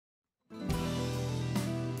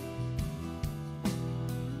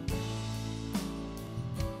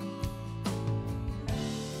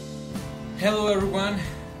Hello everyone,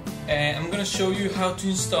 I'm gonna show you how to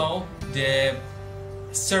install the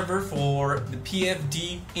server for the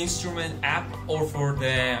PFD Instrument app or for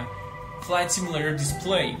the Flight Simulator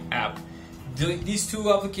Display app. These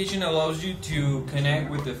two applications allows you to connect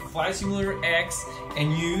with the Flight Simulator X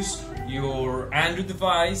and use your Android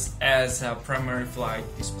device as a primary flight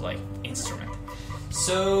display instrument.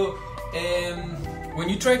 So when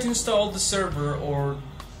you try to install the server or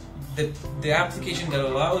the application that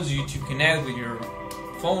allows you to connect with your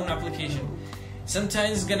phone application,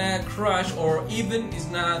 sometimes it's gonna crash or even it's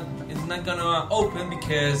not gonna open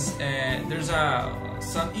because there's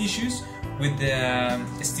some issues with the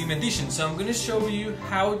Steam edition. So I'm gonna show you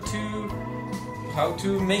how to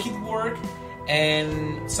make it work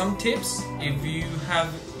and some tips if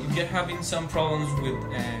you're having some problems with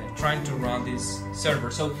trying to run this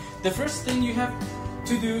server. So the first thing you have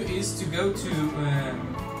to do is to go to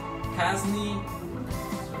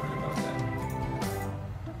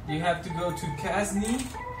You have to go to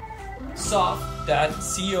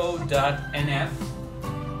casdata.co.nf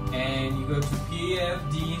and you go to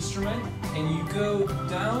PFD Instrument and you go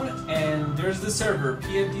down and there's the server,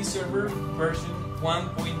 PFD server version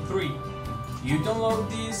 1.3. You download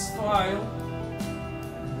this file.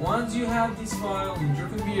 Once you have this file in your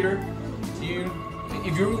computer,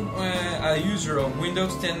 if you're a user of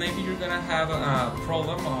Windows 10, maybe you're gonna have a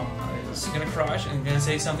problem. It's gonna crash and gonna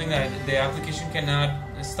say something that the application cannot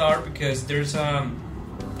start because there's a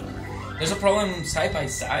problem side by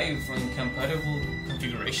side from compatible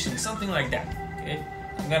configuration, something like that. Okay,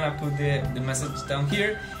 I'm gonna put the message down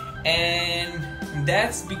here, and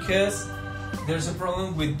that's because there's a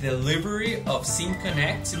problem with the delivery of SIM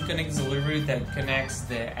Connect. SIM Connect is a library that connects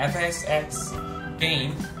the FSX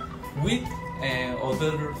game with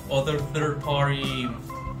other third-party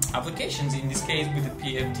applications, in this case with the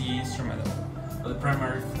PFD Instrument or the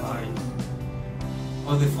primary flight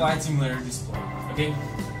or the Flight Simulator Display. Okay,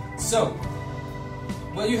 so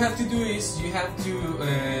what you have to do is you have to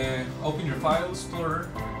open your File Explorer.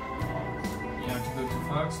 You have to go to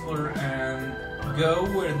File Explorer and go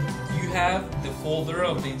where you have the folder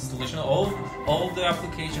of the installation of all the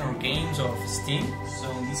application or games of Steam.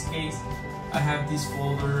 So in this case I have this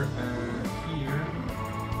folder here.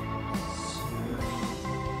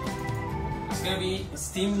 It's gonna be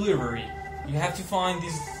Steam Library. You have to find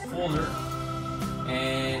this folder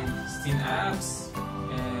and Steam Apps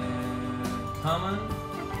and Common.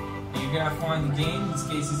 And you're gonna find the game. In this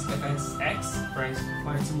case it's FSX,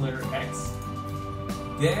 Flight Simulator X.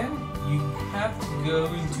 Then you have to go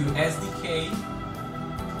into SDK,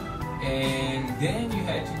 and then you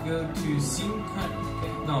have to go to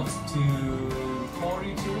to Core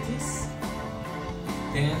Utilities,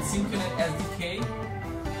 then SimConnect SDK,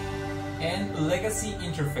 and Legacy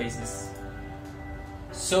Interfaces.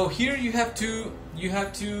 So here you have to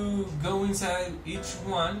go inside each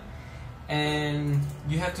one, and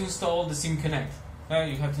you have to install the SimConnect.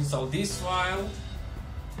 You have to install this file.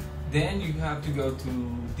 Then you have to go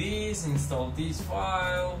to this, install this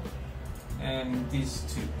file, and these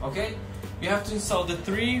two. Okay, you have to install the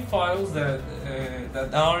 3 files that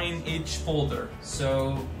are in each folder.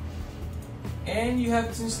 So, and you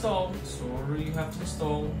have to install.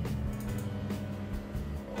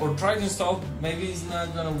 Or try to install. Maybe it's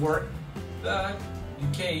not gonna work, but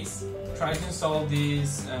in case, try to install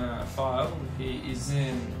this file. Okay, is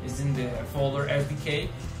in the folder SDK.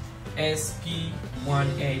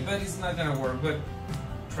 SP1A, but it's not gonna work, but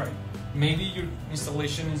try. Maybe your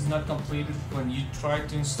installation is not completed when you try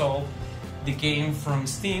to install the game from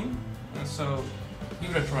Steam, so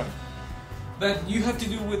give it a try. But you have to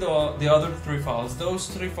do with the other 3 files. Those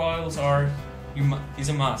 3 files is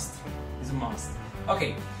a must.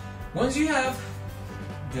 Okay, once you have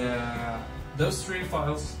those 3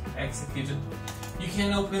 files executed, you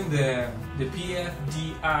can open the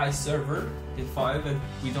PFDI server, the file that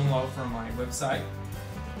we download from my website,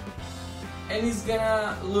 and it's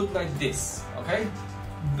gonna look like this, okay?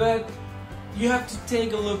 But you have to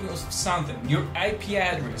take a look at something, your IP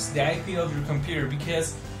address, the IP of your computer,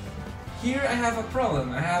 because here I have a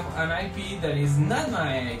problem. I have an IP that is not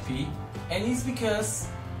my IP, and it's because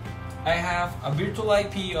I have a virtual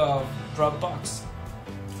IP of Dropbox.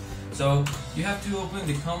 So you have to open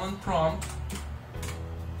the command prompt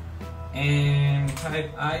and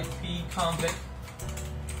type ipconfig,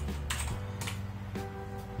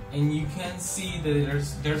 and you can see that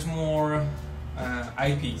there's more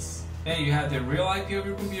IPs. And you have the real IP of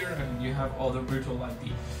your computer and you have other virtual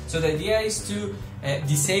IP. So the idea is to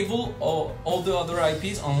disable all the other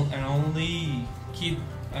IPs and only keep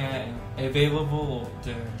available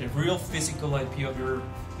the real physical IP of your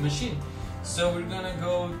machine. So we're gonna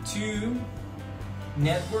go to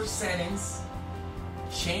network settings,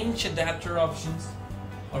 change adapter options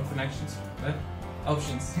or connections,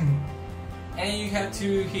 options. And you have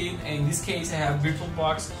to hit, in this case I have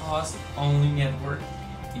VirtualBox host only network,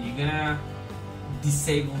 and you're gonna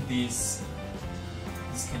disable this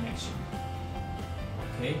connection.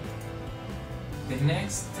 Okay. The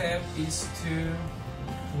next step is to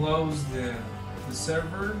close the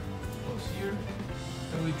server. Close here.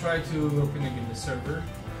 So we try to open again the server,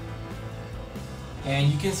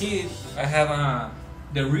 and you can see I have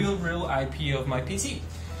the real IP of my PC.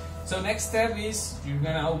 So next step is you're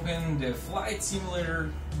gonna open the flight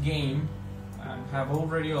simulator game. I have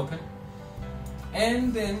already opened,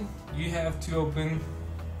 and then you have to open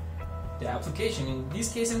the application. In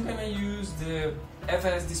this case, I'm gonna use the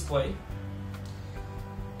FS display.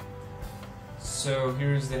 So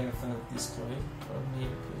here's the FS display. Let me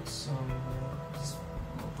put some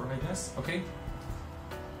more brightness. Okay.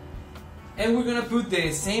 And we're gonna put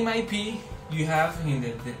the same IP you have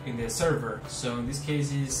in the server. So in this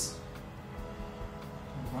case is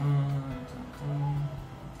 159.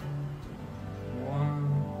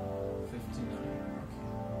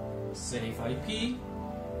 Save IP,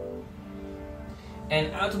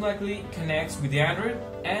 and automatically connects with the Android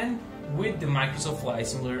and with the Microsoft Flight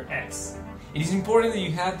Simulator X. It is important that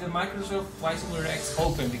you have the Microsoft Flight Simulator X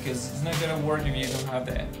open, because it's not gonna work if you don't have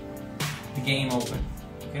the game open.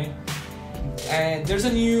 Okay. There's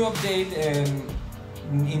a new update,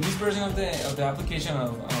 in this version of the application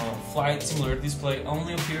of Flight Simulator Display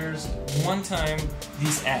only appears one time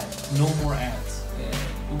this ad, no more ads.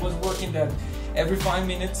 It was working that every 5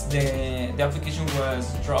 minutes the application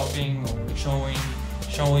was dropping or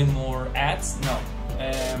showing more ads. No,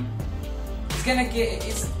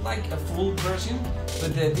 it's like a full version,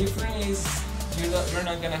 but the difference is you're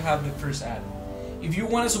not gonna have the first ad. If you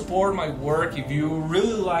want to support my work, if you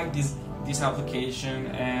really like this application,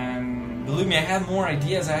 and believe me, I have more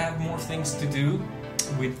ideas, I have more things to do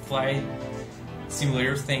with flight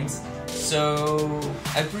simulator things, so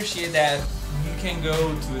I appreciate that you can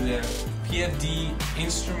go to the PFD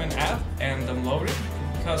Instrument app and download it.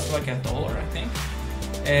 It costs like $1, I think,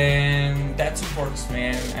 and that supports,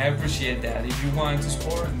 man. I appreciate that. If you want to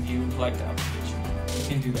support and you like the application, you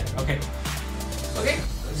can do that. Okay,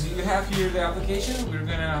 so you have here the application. We're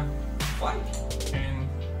gonna fly, and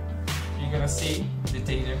you're gonna see the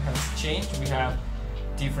data has changed. We have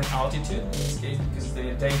different altitude in this case because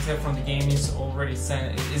the data from the game is already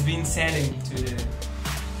being sent into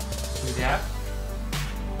the app.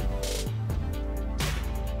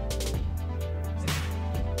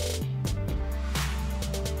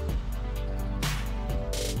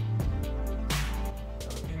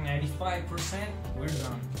 Okay, 95%, we're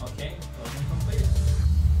done. Okay, loading complete.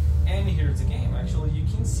 And here's the game. Actually, you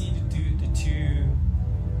can see the two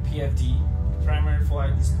PFD primary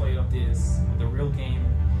flight display of the real game,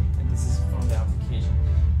 and this is from the application.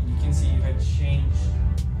 And you can see you had changed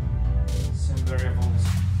some variables.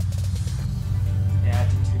 The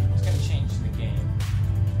attitude is going to change in the game.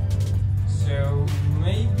 So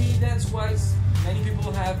maybe that's why many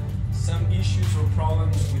people have some issues or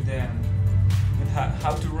problems with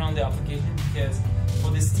how to run the application, because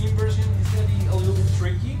for the Steam version it's going to be a little bit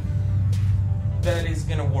tricky, but it's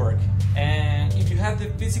going to work. And if you have the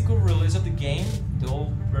physical release of the game, the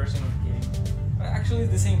old version of the game, actually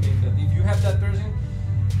it's the same game, but if you have that version,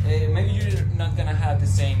 maybe you're not gonna have the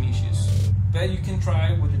same issues. But you can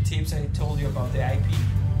try with the tips I told you about the IP.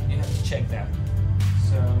 You have to check that.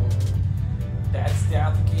 So that's the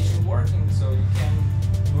application working. So you can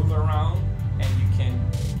move around and you can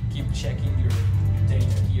keep checking your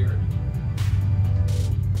data here.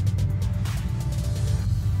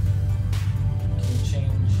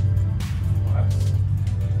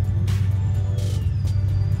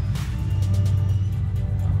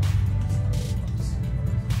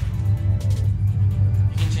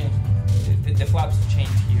 The flaps change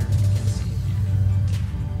here, you can see it here.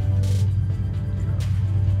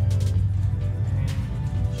 And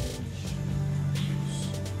change views.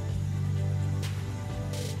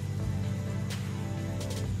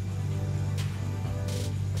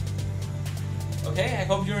 Okay, I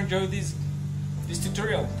hope you enjoyed this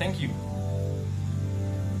tutorial. Thank you.